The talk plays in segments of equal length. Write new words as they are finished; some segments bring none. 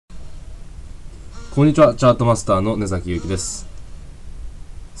こんにちは、チャートマスターの根崎ゆうきです。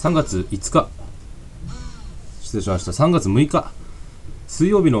3月5日、失礼しました。3月6日、水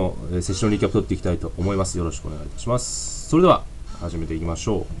曜日のセッションリキャップ取っていきたいと思います。よろしくお願いいたします。それでは始めていきまし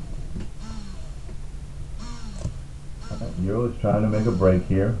ょう。Euro is trying to make a break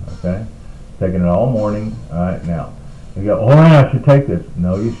here, okay? Taking it all morning. All right, now you go, oh yeah, I should take this.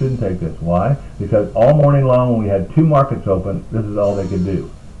 No, you shouldn't take this. Why? Because all morning long when we had two markets open, this is all they could do.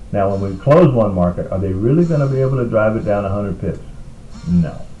 Now, when we close one market, are they really going to be able to drive it down 100 pips?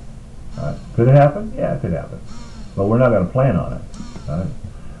 No. All right. Could it happen? Yeah, it could happen. But we're not going to plan on it. All right.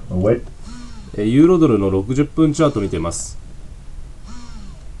 We'll wait. ユーロドルの60分チャート見ています。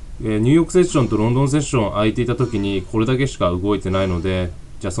ニューヨークセッションとロンドンセッション空いていた時にこれだけしか動いてないので、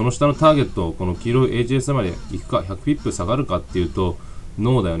じゃあその下のターゲット、この黄色い AJS まで行くか、100ピップ下がるかっていうと、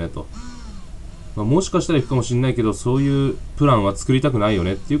ノーだよねと。もしかしたら行くかもしれないけど、そういうプランは作りたくないよ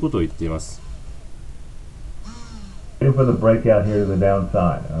ねっていうことを言っています。For the breakout here to the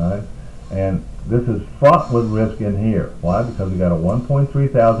downside, all right? And this is fraught with risk in here. Why? Because we got a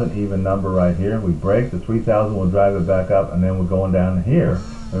 1.3 thousand even number right here. We break the 3,000, we'll drive it back up, and then we're going down here.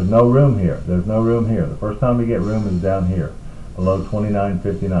 There's no room here. There's no room here. The first time we get room is down here, below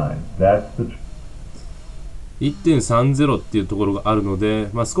 29.59. That's the1.30 っていうところがあるので、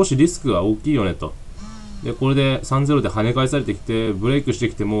少しリスクが大きいよねと。で、これで30で跳ね返されてきて、ブレイクして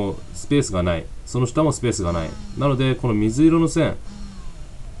きてもスペースがない。その下もスペースがない。なので、この水色の線、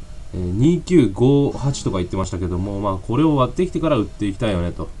2958とか言ってましたけども、これを割ってきてから売っていきたいよ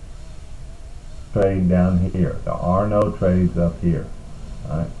ねと。Trade down here. There are no trades up here.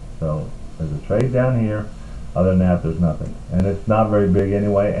 Alright, so there's a trade down here. Other than that, there's nothing. And it's not very big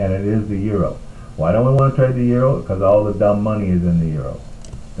anyway, and it is the euro.Why don't we want to trade the euro? Because all the dumb money is in the euro.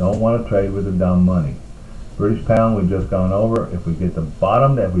 Don't want to trade with the dumb money. British pound, we've just gone over. If we get the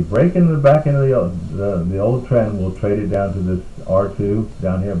bottom, if we break into the back end of the old trend, we'll trade it down to this R2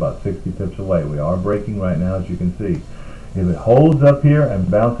 down here about 60 pips away. We are breaking right now, as you can see. If it holds up here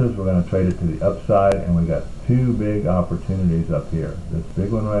and bounces, we're going to trade it to the upside, and we got two big opportunities up here. This big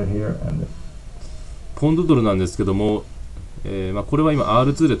one right here and this. ポンドドルなんですけども。これは今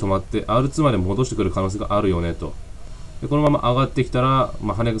R2 で止まって R2 まで戻してくる可能性があるよねと。でこのまま上がってきたら、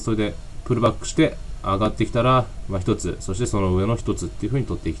跳ねがそれでプルバックして上がってきたら、一つ、そしてその上の一つっていう風に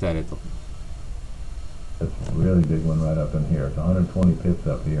取っていきたいねと。Really big one right up in here. It's 120 pips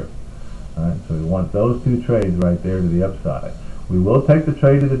up here. All right, so we want those two trades right there to the upside. We will take the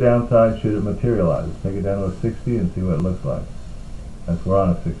trade to the downside should it materialize. Let's take it down to a 60 and see what it looks like. We're on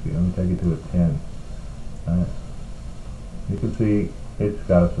a 60. Let me take it to a 10. All right.You can see it's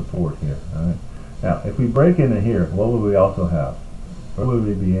got a support here. All right. Now, if we break into here, what would we also have? Where would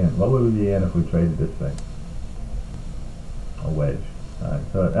we be in? What would we be in if we traded this thing? A wedge. All right.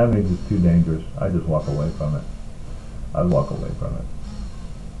 So that means it's too dangerous. I just walk away from it. I'd walk away from it.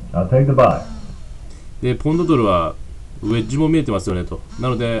 I'll take the buy. で、ポンドドルはウェッジも見えてますよねと。な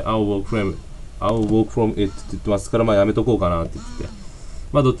ので、I'll walk from it って言ってますから、やめとこうかなって言って。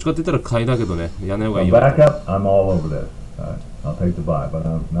どっちかって言ったら買いだけどね、やめない方がいいよ。Back up, I'm all over this.Alright, I'll take the buy, but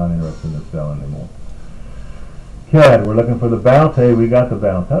I'm not interested in the sell anymore. CAD, we're looking for the bounce. Hey, we got the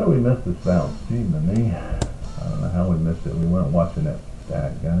bounce. How did we miss this bounce? Gee, me. I don't know how we missed it. We weren't watching it.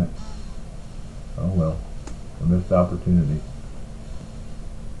 Dad, got it? Oh well. A missed opportunity.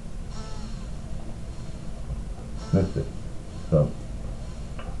 Missed it. So,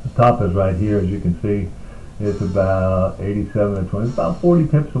 the top is right here, as you can see. It's about 87 to 20. It's about 40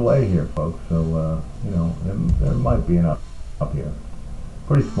 pips away here, folks. So, there might be an up here.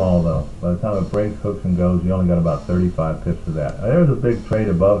 Pretty small, though. By the time it breaks, hooks, and goes, you only got about 35 pips of that. Now, there's a big trade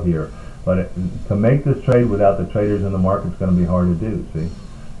above here. But to make this trade without the traders in the market is going to be hard to do, see?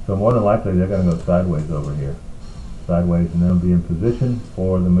 So more than likely, they're going to go sideways over here. Sideways, and they'll be in position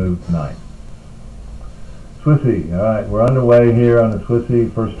for the move tonight. Swissy. All right, we're underway here on the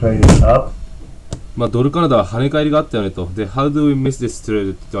Swissy. First trade is up.ドルカナダは跳ね返りがあったよねと。で、How do we miss this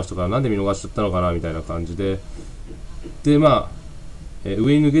trade って言ってましたから、なんで見逃しちゃったのかなみたいな感じで。で、上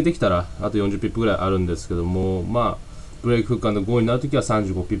に抜けてきたら、あと40ピップぐらいあるんですけども、ブレイクフック&ゴーになるときは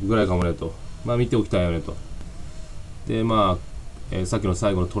35ピップぐらいかもねと。見ておきたいよねと。で、さっきの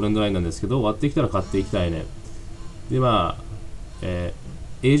最後のトレンドラインなんですけど、割ってきたら買っていきたいね。で、エ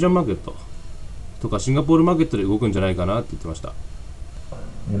ージャンマーケットとかシンガポールマーケットで動くんじゃないかなって言ってました。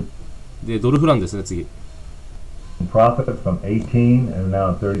で、ドルフランですね、次。Profit from 18 and now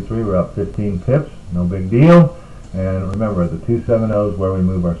at 33, we're up 15 pips, no big deal. And remember, the 270 is where we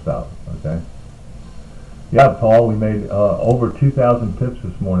move our stop, okay? Yeah, Paul, we made over 2,000 pips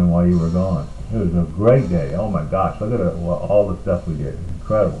this morning while you were gone. It was a great day. Oh my gosh, look at all the stuff we did.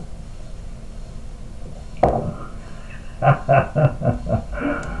 Incredible.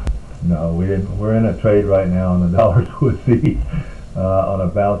 No, we didn't. We're in a trade right now on the dollar Swiss on a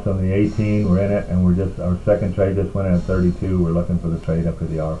bounce on the 18. We're in it, and our second trade just went in at 32. We're looking for the trade up to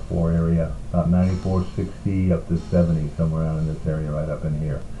the R4 area, about 94.60 up to 70, somewhere around in this area, right up in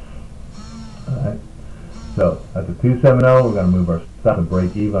here. All right. So at the 270, we're going to move our stop to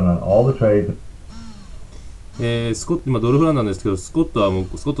break even on all the trades. スコット、今ドルフランなんですけど、スコ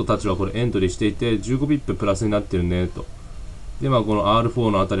ットたちはこれエントリーしていて、15ピッププラスになってるねと。で、まあこの R4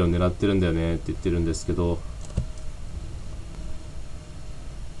 のあたりを狙ってるんだよねって言ってるんですけど、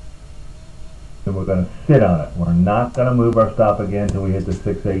And we're going to sit on it. We're not going to move our stop again until we hit the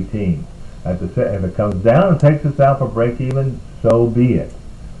 618. If it comes down and takes us out for break even, so be it.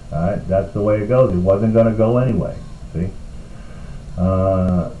 All right, that's the way it goes. It wasn't going to go anyway. See?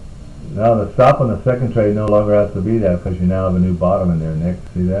 Now the stop on the second trade no longer has to be that because you now have a new bottom in there, Nick.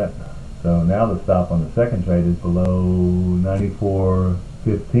 See that? So now the stop on the second trade is below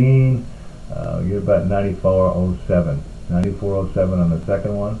 94.15. You're about 94.07. 94.07 on the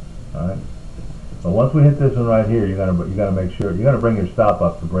second one. All right. But once we hit this one right here, you're gonna make sure you're gonna bring your stop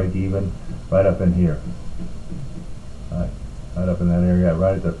up to break even, right up in here. All right. Right up in that area,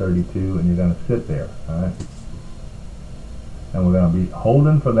 right at the 32, and you're gonna sit there. All right. And we're going to be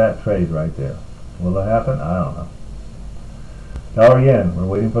holding for that trade right there. Will it happen? I don't know. Now again, we're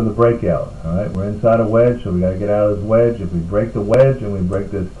waiting for the breakout. All right, we're inside a wedge, so we got to get out of this wedge. If we break the wedge and we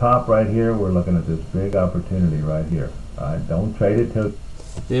break this top right here, we're looking at this big opportunity right here. All right, don't trade it till.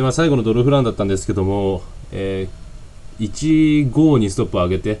 で、最後のドルフランだったんですけども、15にストップを上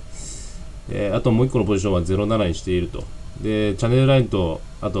げて、あともう1個のポジションは07にしていると。で、チャンネルラインと、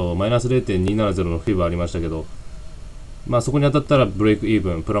あとマイナス 0.270 のフィブありましたけど、まあそこに当たったらブレイクイー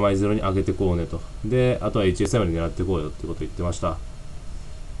ブン、プラマイゼロに上げてこうねと。で、あとは HSM に狙ってこうよってことを言ってました。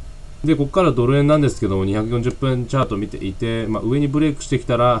で、ここからドル円なんですけども、240分チャート見ていて、まあ上にブレイクしてき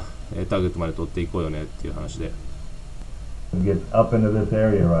たら、ターゲットまで取っていこうよねっていう話で。Gets up into this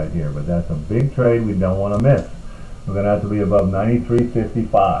area right here, but that's a big trade we don't want to miss. We're going to have to be above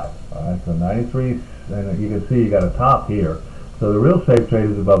 93.55. All right, so 93, and you can see you got a top here. So the real safe trade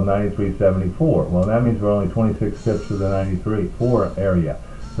is above 93.74. Well, that means we're only 26 pips to the 93.4 area.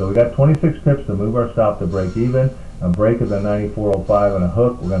 So we got 26 pips to move our stop to break even. A break at the 94.05 and a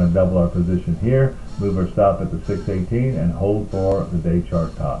hook. We're going to double our position here, move our stop at the 618, and hold for the day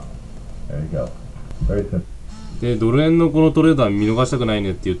chart top. There you go. Very simple. で、ドル円のこのトレードは見逃したくないね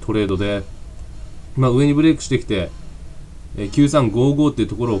っていうトレードで、まあ上にブレイクしてきて、9355っていう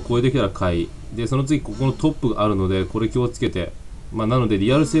ところを超えてきたら買い。で、その次ここのトップがあるので、これ気をつけて。まあなので、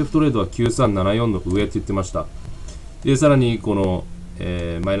リアルセーフトレードは9374の上って言ってました。で、さらにこの、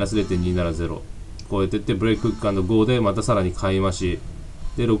マイナス 0.270 超えてって、ブレイクフック&ゴーでまたさらに買い増し。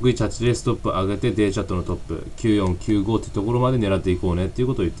で、618でストップ上げて、デイチャットのトップ、9495っていうところまで狙っていこうねっていう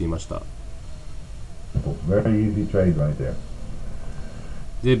ことを言っていました。Very easy trade right there.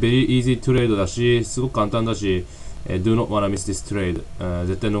 で、very easy trade だし、すごく簡単だし、do not wanna miss this trade、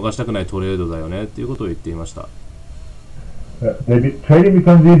絶対逃したくないトレードだよねっていうことを言っていました。Trading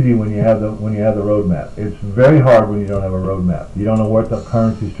becomes easy when you have the roadmap. It's very hard when you don't have a roadmap. You don't know what the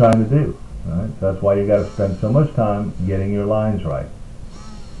currency is trying to do. Right? So that's why you got to spend so much time getting your lines right.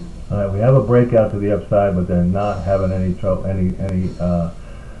 All right, we have a breakout to the upside, but they're not having any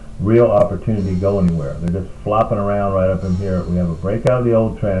real opportunity to go anywhere. They're just flopping around right up in here. We have a breakout of the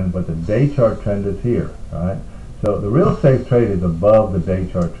old trend, but the day chart trend is here. All right. So the real safe trade is above the day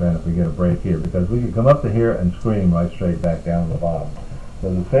chart trend if we get a break here, because we can come up to here and scream right straight back down to the bottom.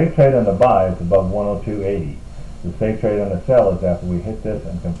 So the safe trade on the buy is above 102.80. The safe trade on the sell is after we hit this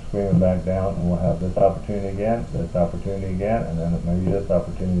and come screaming back down, and we'll have this opportunity again, and then maybe this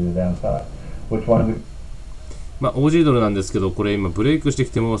opportunity to the downside. Which one is it? まあ OG ドルなんですけど、これ今ブレイクして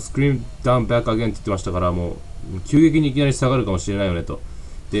きてもスクリームダウンバックアゲンって言ってましたから、もう急激にいきなり下がるかもしれないよねと。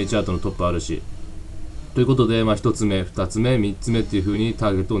デイチャートのトップあるし。ということで、まあ1つ目、2つ目、3つ目っていう風にタ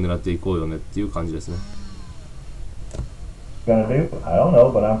ーゲットを狙っていこうよねっていう感じですね。Gonna do? I don't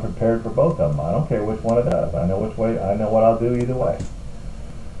know, but I'm prepared for both of them. I don't care which one it does. I know which way. I know what I'll do either way.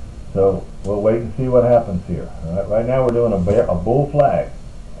 So we'll wait and see what happens here. Right now we're doing a bull flag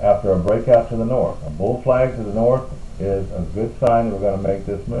after a breakout to the north. A bull flag to the north is a good sign that we're going to make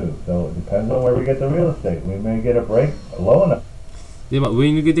this move. So it depends on where we get the real estate. We may get a break low enough. で、まあ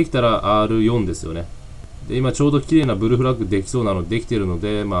上に抜けてきたら R4 ですよね。で、今ちょうど綺麗なブルーフラッグできそうなのできてるの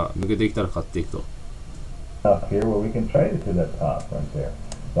で、まあ抜けてきたら買っていくと。Here where we can trade it to that top right there.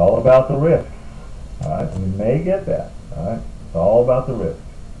 It's all about the risk. All right, we may get that. All right, it's all about the risk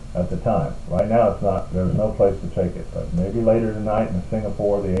at the time. Right now, it's not. There's no place to take it, but maybe later tonight in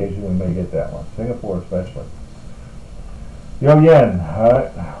Singapore, the Asia, we may get that one. Singapore especially. Euro yen. All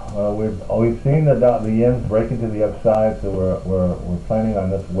right. We've seen the yen's breaking to the upside, so we're planning on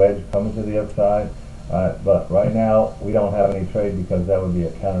this wedge coming to the upside. But right now we don't have any trade because that would be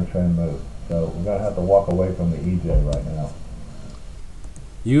a counter trend move. So we're going to have to walk away from the EJ right now.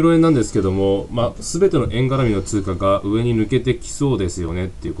 ユーロ円なんですけども、すべての円絡みの通貨が上に抜けてきそうですよねっ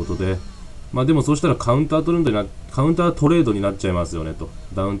ていうことで、でもそうしたらカウンタートレードになっちゃいますよねと。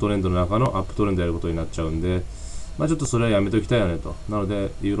ダウントレンドの中のアップトレンドやることになっちゃうんで、ちょっとそれはやめときたいよねと。なの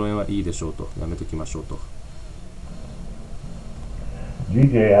で、ユーロ円はいいでしょうと。やめときましょうと。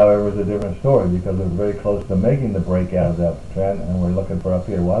GJ, however, is a different story because we're very close to making the breakout of that trend, and we're looking for up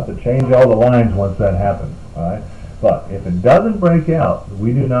here. We'll have to change all the lines once that happens, all right? But if it doesn't break out,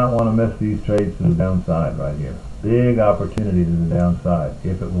 we do not want to miss these trades to the downside right here. Big opportunity to the downside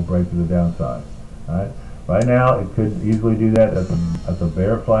if it will break to the downside, all right? Right now, it could easily do that. That's a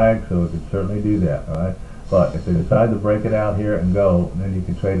bear flag, so it could certainly do that, all right? But if they decide to break it out here and go, then you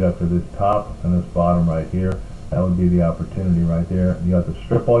can trade it up to this top and this bottom right here. That would be the opportunity right there. You have to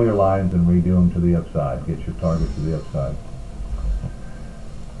strip all your lines and redo them to the upside. Get your target to the upside.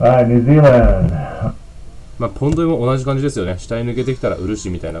 All right, New Zealand. ポンドも同じ感じですよね。下に抜けてきたら売るし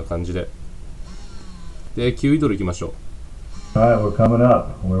みたいな感じで。で、9ドルいきましょう。All right, we're coming up.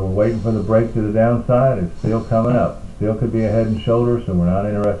 We're waiting for the break to the downside. It's still coming up. Still could be a head and shoulder, so we're not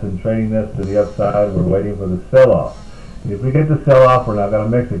interested in trading this to the upside. We're waiting for the sell-off. If we get the sell-off, we're not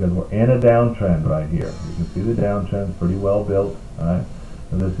going to mix it because we're in a downtrend right here. You can see the downtrend pretty well built. All right,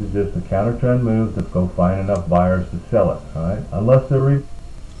 so this is just a counter trend move to go find enough buyers to sell it. All right, unless they're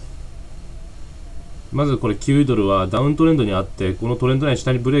まずこれ9ドルはダウントレンドにあって、このトレンドライン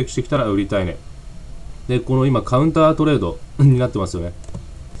下にブレイクしてきたら売りたいね。で、この今カウンタートレードになってますよね。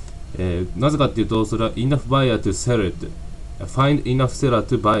なぜかっていうと、それは enough buyer to sell it、find enough seller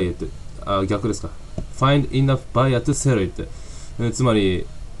to buy it、逆ですか。find enough buyer to sell it、つまり、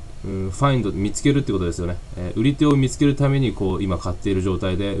find 見つけるってことですよね。売り手を見つけるためにこう今買っている状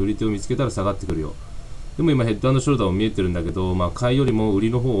態で、売り手を見つけたら下がってくるよ。でも今ヘッド&ショルダーも見えてるんだけど、買いよりも売り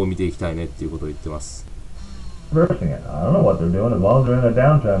の方を見ていきたいねっていうことを言ってます。Reversing it. I don't know what they're doing. As long as they're in a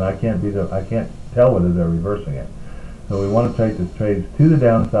downtrend, I can't tell whether they're reversing it. So we want to take the trades to the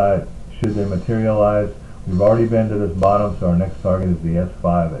downside. Should they materialize? We've already been to this bottom, so our next target is the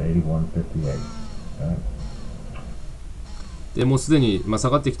S5 at 81.58. Okay. でもうすでに、下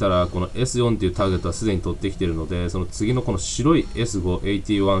がってきたらこの S4 っていうターゲットはすでに取ってきているので、その次のこの白い S5、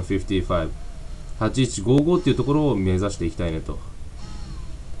81.55、8155っていうところを目指していきたいねと。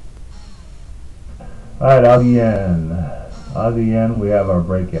Alright, Aussie yen. Aussie yen, we have our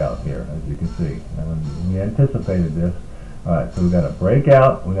breakout here, as you can see. And we anticipated this. Alright, so we've got a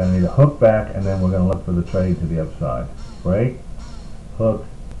breakout, we're going to need a hook back, and then we're going to look for the trade to the upside. Break, hook,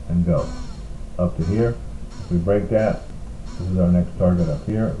 and go. Up to here. If we break that, this is our next target up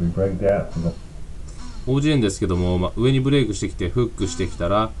here. If we break that, we'll go. OG 円ですけども、上にブレイクしてきて、フックしてきた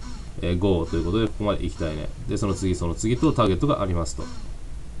ら、GO ということで、ここまで行きたいね。で、その次とターゲットがありますと。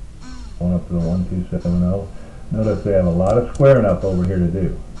Going up to the 1270. Notice they have a lot of squaring up over here to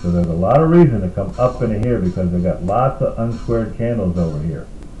do. So there's a lot of reason to come up into here because they've got lots of unsquared candles over here.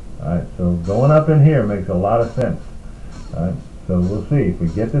 Alright, so going up in here makes a lot of sense. Alright, so we'll see. If we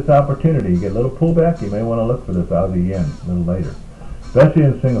get this opportunity, you get a little pullback, you may want to look for this Aussie yen a little later. Especially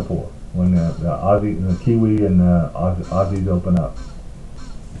in Singapore, when the Kiwi and Aussies open up.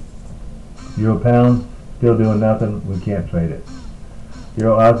 Euro pound, still doing nothing, we can't trade it.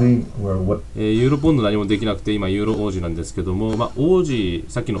 Euro Aussie, we're what? ユーロポンド何もできなくて今ユーロ王子なんですけども、王子、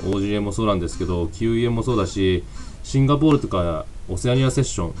さっきの OG 円もそうなんですけど、QE 円もそうだし、シンガポールとかオセアニアセッ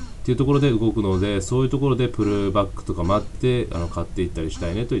ションっていうところで動くので、そういうところでプルバックとか待って買っていったりし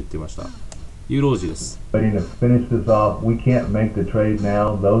たいねと言ってました。ユーロ王子です。Waiting to finish this off. We can't make the trade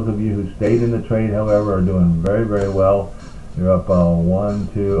now. Those of you who stayed in the trade, however, are doing very, very well. You're up 1,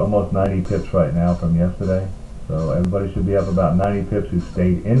 2, almost 90 pips right now from yesterday. So everybody should be up about 90 pips who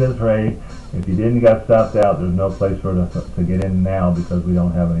stayed in the trade. If you didn't get stopped out, there's no place for us to get in now because we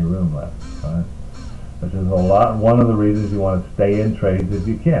don't have any room left. Right? Which is one of the reasons you want to stay in trades if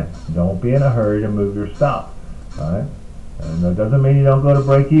you can. Don't be in a hurry to move your stop. Right? And that doesn't mean you don't go to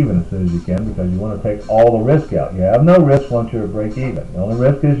break even as soon as you can because you want to take all the risk out. You have no risk once you're at break even. The only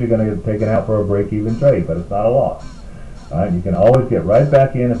risk is you're going to get taken out for a break even trade, but it's not a loss. Alright, you can always get right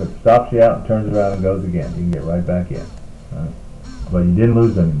back in if it stops you out and turns around and goes again. You can get right back in. Right? But you didn't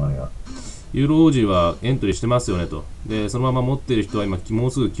lose any money on it. ユーロ王子はエントリーしてますよねと。で、そのまま持っている人は今も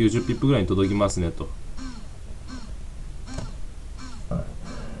うすぐ90ピップぐらいに届きますねと。Right.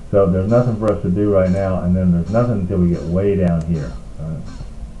 So there's nothing for us to do right now, and then there's nothing until we get way down here. Right?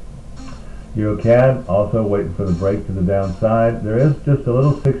 Euro CAD also waiting for the break to the downside. There is just a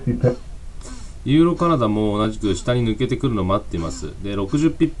little 60 pip. ユーロカナダも同じく下に抜けてくるのを待っています。で、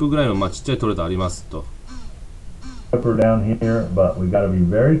60ピップぐらいのちっちゃいトレードありますと。Down here, but we got to be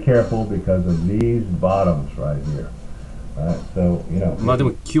very careful because of these bottoms right here. So, you know. まあで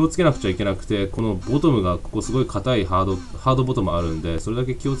も気をつけなくちゃいけなくて、このボトムがここすごい硬いハードボトムあるんで、それだ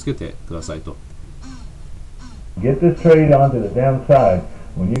け気をつけてくださいと。Get this trade onto the downside.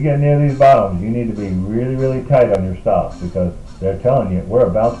 When you get near these bottoms, you need to be really, really tight on your stops because they're telling you we're a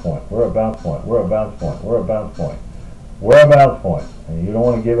bounce point, we're a bounce point, we're a bounce point, we're a bounce point, we're a bounce point, and you don't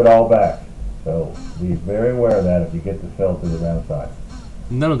want to give it all back. So be very aware of that if you get to sell to the downside.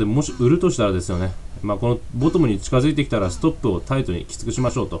 なのでもし売るとしたらですよね、まあ、このボトムに近づいてきたらストップをタイトにきつくし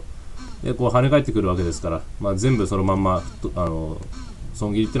ましょうと。でこう跳ね返ってくるわけですから、まあ、全部そのまんま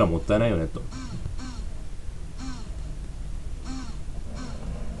損切りっていうのはもったいないよねと。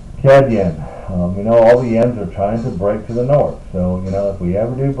CAD yen. You know, all the yens are trying to break to the north. So, you know, if we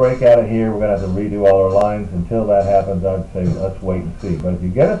ever do break out of here, we're going to have to redo all our lines. Until that happens, I'd say let's wait and see. But if you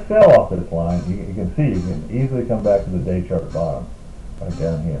get a sell off this line, you can see you can easily come back to the day chart bottom. Right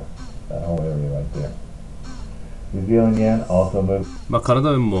down here. That whole area right there. New Zealand yen also moved. まあ、カナ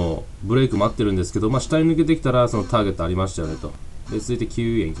ダ円もブレイク待ってるんですけど、まあ、下に抜けてきたらそのターゲットありましたよねと。で続いて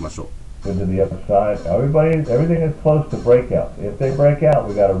9円いきましょう。Into the other side. Everything is close to breakout. If they break out,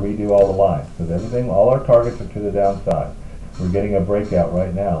 we got to redo all the lines because all our targets are to the downside. We're getting a breakout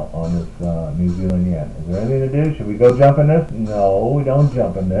right now on this New Zealand yen. Is there anything to do? Should we go jump in this? No, we don't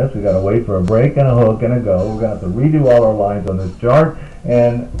jump in this. We got to wait for a break and a hook and a go. We're going to have to redo all our lines on this chart.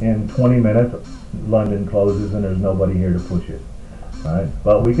 And in 20 minutes, London closes and there's nobody here to push it. Right?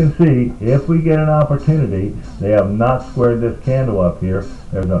 But we can see if we get an opportunity, they have not squared this candle up here.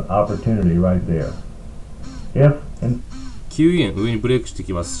 There's an opportunity right there. If 9円上にブレイクして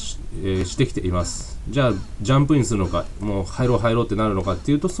きます、してきています。じゃあジャンプインするのか、もう入ろうってなるのかっ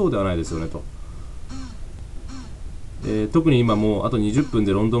ていうとそうではないですよねと。特に今もうあと20分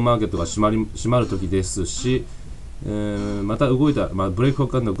でロンドンマーケットが閉まる時ですし、また動いたら、まあ、ブレイクホ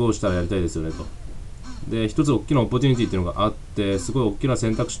ック&ゴーしたらやりたいですよねと。で一つ大きなオポチュニティっていうのがあって、すごい大きな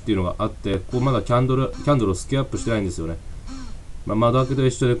選択肢っていうのがあって、ここまだキャンドルをスケアップしてないんですよね。まあ、窓開けと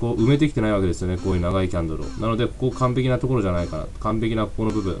一緒でこう埋めてきてないわけですよね、こういう長いキャンドルを。なのでここ完璧なところじゃないかな、完璧なここの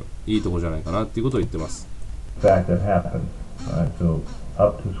部分いいところじゃないかなっていうことを言ってます。fact that happened. Right, so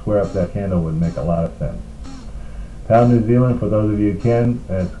up to square up that candle would make a lot of sense. Pound New Zealand, for those of you who can,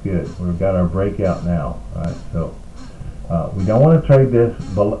 that's good. We've got our breakout now. Right, so we don't want to trade this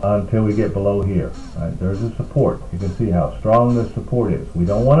until we get below here. Right, there's a support. You can see how strong this support is. We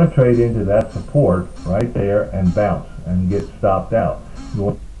don't want to trade into that support right there and bounce and get stopped out.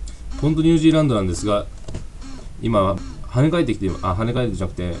 ポンドニュージーランドなんですが、今跳ね返ってきて、跳ね返ってじゃ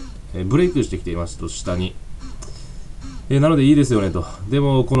なくて、ブレイクしてきていますと下に。なのでいいですよねと。で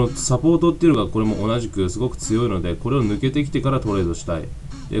もこのサポートっていうのがこれも同じくすごく強いので、これを抜けてきてからトレードしたい。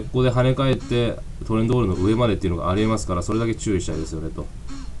でここで跳ね返ってトレンドオールの上までっていうのがありえますから、それだけ注意したいですよねと。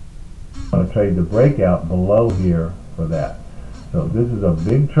Trade the breakout below here for that. So this is a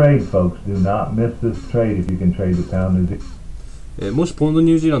big trade, folks. Do not miss this trade if you can trade the pound New Zealand. もしポンド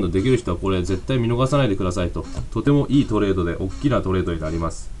ニュージーランドできる人はこれ絶対見逃さないでくださいと。とてもいいトレードで大きなトレードになり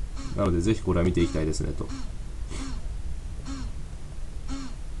ます。なのでぜひこれは見ていきたいですねと。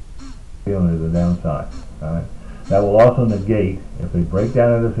To the downside. Right? That will also negate, if they break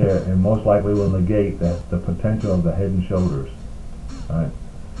down in this area, it most likely will negate the potential of the head and shoulders. Right?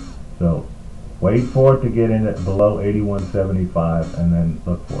 So wait for it to get in at below 81.75 and then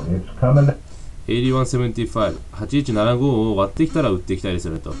look for it. It's coming. 81.75、8175を割ってきたら売っていきたいです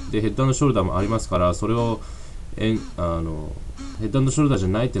よねと。でヘッド&ショルダーもありますから、それをヘッド&ショルダーじゃ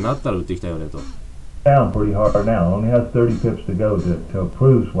ないってなったら売っていきたいよねと。Down pretty hard now. It only has 30 pips to go to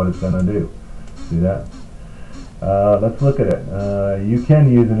prove what it's going to do. See that? Let's look at it. You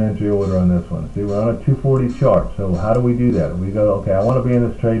can use an entry order on this one. See, we're on a 240 chart. So how do we do that? We go, okay, I want to be in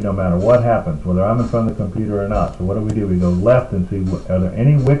this trade no matter what happens, whether I'm in front of the computer or not. So what do? We go left and see, are there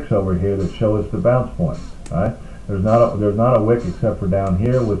any wicks over here that show us the bounce point? Right? There's not a wick except for down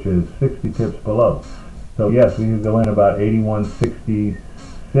here, which is 60 pips below. So yes, we can go in about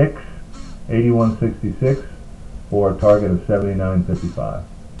 81.66 for a target of 79.55.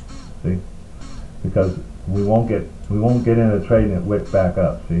 See, because we won't get into the trade and it wick back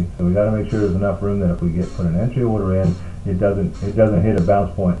up. See, so we got to make sure there's enough room that if we put an entry order in, it doesn't hit a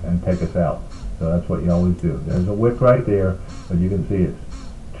bounce point and take us out. So that's what you always do. There's a wick right there, but you can see it's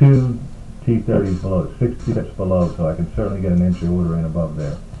 2 T30s below, 60 pips below. So I can certainly get an entry order in above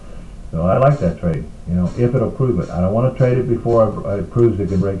there. So I like that trade, you know, if it'll prove it. I don't want to trade it before it proves it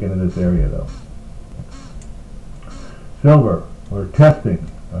can break into this area, though. Silver, we're testing,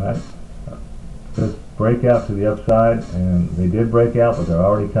 all right? This breakout to the upside, and they did break out, but they're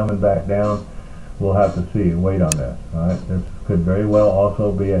already coming back down. We'll have to see, wait on this, all right? This could very well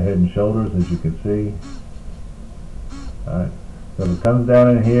also be a head and shoulders, as you can see. All right, so if it comes down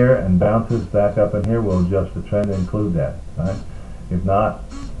in here and bounces back up in here, we'll adjust the trend and include that, all right? If not,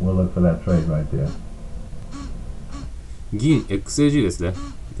 we'll look for that trade right there. 銀 XAG ですね。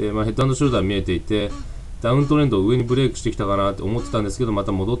で、ヘッド&ショルダー見えていて、ダウントレンドを上にブレイクしてきたかなって思ってたんですけど、ま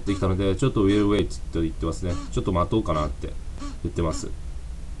た戻ってきたので、ちょっとウィルウェイトと言ってますね。ちょっと待とうかなって言ってます。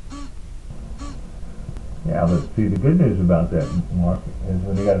Yeah, but see, the good news about that, Mark, is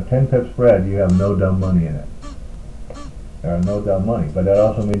when you got a 10-pip spread, you have no dumb money in it. There are no dumb money, but that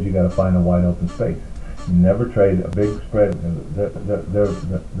also means you got to find a wide open space. You never trade a big spread.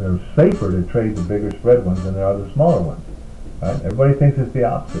 They're safer to trade the bigger spread ones than there are the smaller ones. Right? Everybody thinks it's the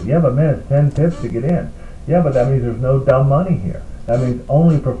opposite. Yeah, but man, it's 10 pips to get in. Yeah, but that means there's no dumb money here. That means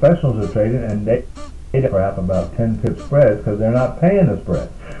only professionals are trading, and they crap about 10 pip spreads because they're not paying the spread.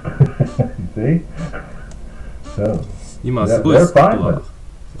 You see? So 今すごいスコ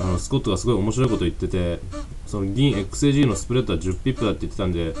ットがすごい面白いこと言ってて、その銀 XAG のスプレッドは10ピップだって言って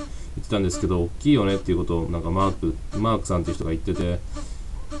たんですけど、大きいよねっていうことをなんかマークさんっていう人が言ってて、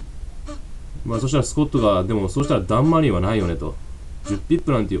そしたらスコットが、でもそうしたらダンマニーはないよねと。10ピッ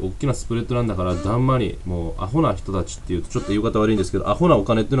プなんていう大きなスプレッドなんだから、ダンマニー、もうアホな人たちっていうとちょっと言い方悪いんですけど、アホなお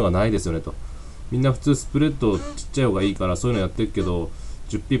金っていうのがないですよねと。みんな普通スプレッドちっちゃい方がいいからそういうのやってるけど、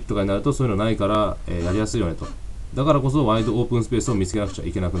10ピップとかになるとそういうのないから、やりやすいよねと。だからこそワイドオープンスペースを見つけなくちゃ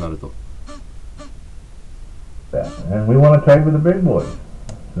いけなくなると。And we want to trade with the big boys.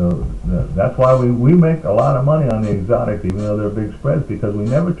 So that's why we make a lot of money on the exotics, even though they're big spreads, because we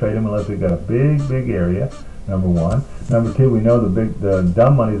never trade them unless we've got a big area, number one. Number two, we know the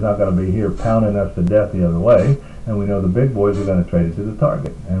dumb money's not going to be here pounding us to death the other way, and we know the big boys are going to trade it to the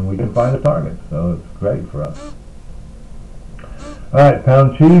target, and we can find the target, so it's great for us. All right,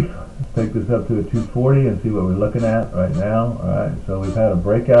 pound chief. Let's take this up to a 240 and see what we're looking at right now. All right, so we've had a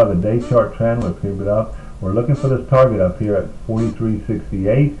breakout of the day chart trend. We'll keep it up. We're looking for this target up here at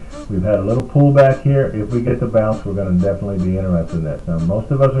 43.68. We've had a little pullback here. If we get the bounce, we're going to definitely be interested in this. Now, most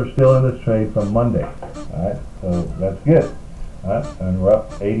of us are still in this trade from Monday. All right, so that's good. All right, and we're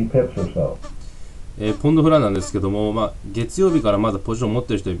up 80 pips or so. ポンドフランなんですけども、月曜日からまだポジション持っ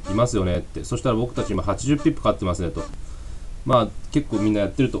てる人いますよねって。そしたら僕たち今80ピップ買ってますねと。結構みんなや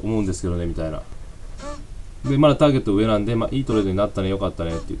ってると思うんですけどねみたいな。で、まだターゲット上なんで、いいトレードになったね、よかった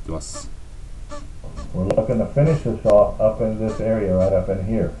ねって言ってます。We're looking to finish this off up in this area, right up in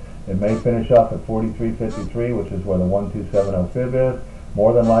here. It may finish off at 43.53, which is where the 1270 fib is.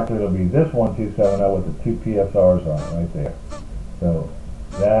 More than likely it'll be this 1270 with the two PSRs on it right there. So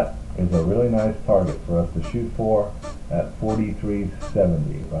that is a really nice target for us to shoot for at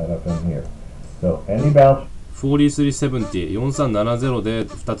 43.70, right up in here. So any bounce 4370、4370で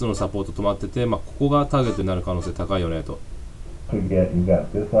2つのサポート止まってて、ここがターゲットになる可能性高いよねと。You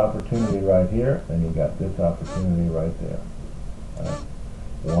got this opportunity right here, and you got this opportunity right there. All right.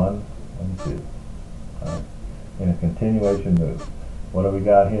 1 and 2. All right. In a continuation move. What do we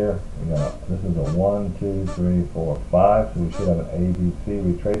got here? This is a 1, 2, 3, 4, 5. So we should have an ABC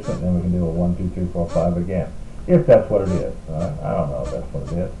retracement, and then we can do a 1, 2, 3, 4, 5 again. If that's what it is. All right. I don't know if that's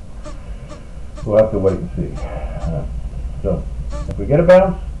what it is. We'll have to wait and see. So if we get a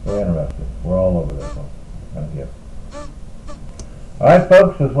bounce, we're interested. We're all over this one. Here. All right,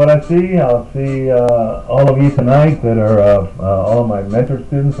 folks, that's what I see. I'll see all of you tonight that are all of my mentor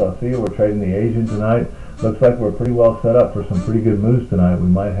students. I'll see you. We're trading the Asian tonight. Looks like we're pretty well set up for some pretty good moves tonight. We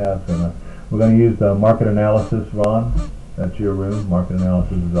might have some. We're going to use the market analysis, Ron. That's your room. Market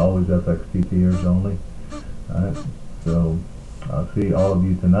analysis is always FXTTers only. All right. So I'll see all of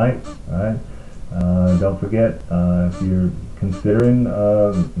you tonight. All right. Don't forget, if you're considering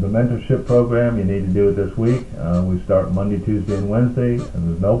the mentorship program, you need to do it this week. We start Monday, Tuesday, and Wednesday, and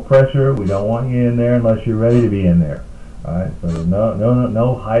there's no pressure. We don't want you in there unless you're ready to be in there. All right, so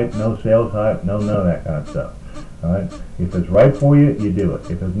no hype, no sales hype, none of that kind of stuff. All right, if it's right for you, you do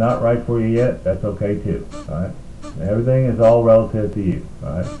it. If it's not right for you yet, that's okay too. All right, everything is all relative to you.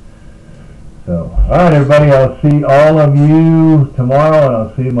 All right. So, all right, everybody, I'll see all of you tomorrow, and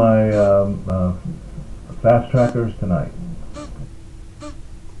I'll see my fast trackers tonight.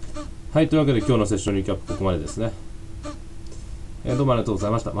 はい、というわけで今日のセッションリキャップここまでですね。どうもありがとうござ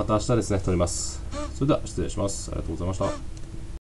いました。また明日ですね、撮ります。それでは失礼します。ありがとうございました。